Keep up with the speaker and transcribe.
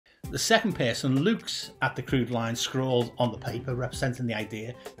The second person looks at the crude line scrawled on the paper representing the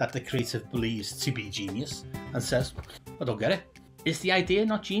idea that the creative believes to be genius and says, I don't get it. Is the idea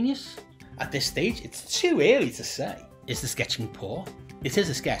not genius? At this stage, it's too early to say. Is the sketching poor? It is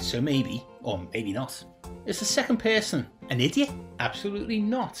a sketch, so maybe, or maybe not. Is the second person an idiot? Absolutely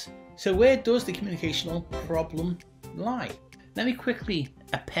not. So where does the communicational problem lie? Let me quickly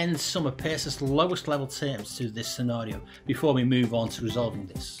append some of Peirce's lowest level terms to this scenario before we move on to resolving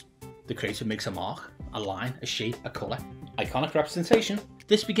this. The creator makes a mark, a line, a shape, a colour. Iconic representation.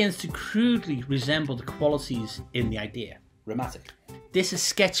 This begins to crudely resemble the qualities in the idea. Romantic. This is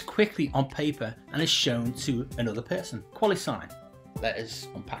sketched quickly on paper and is shown to another person. Quali sign. Let us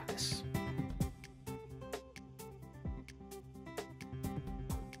unpack this.